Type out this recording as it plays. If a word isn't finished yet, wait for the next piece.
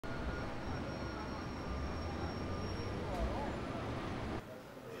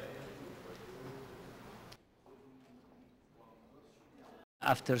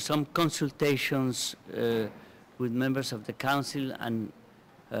After some consultations with members of the council and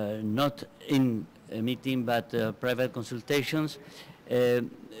not in a meeting but private consultations,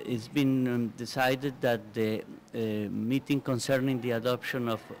 it's been decided that the meeting concerning the adoption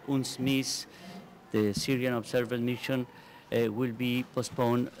of UNSMIS, the Syrian Observer Mission, will be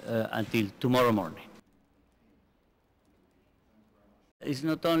postponed until tomorrow morning. It's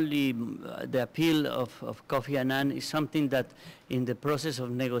not only the appeal of Kofi Annan, it's something that in the process of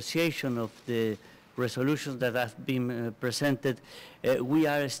negotiation of the resolutions that have been presented, we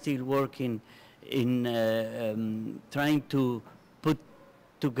are still working in trying to put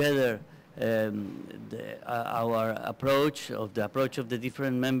together our approach, the approach of the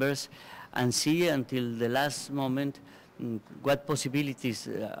different members, and see until the last moment what possibilities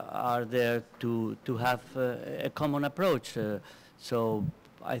are there to have a common approach. So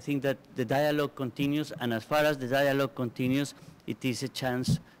I think that the dialogue continues, and as far as the dialogue continues, it is a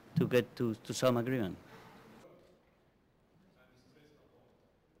chance to get to some agreement.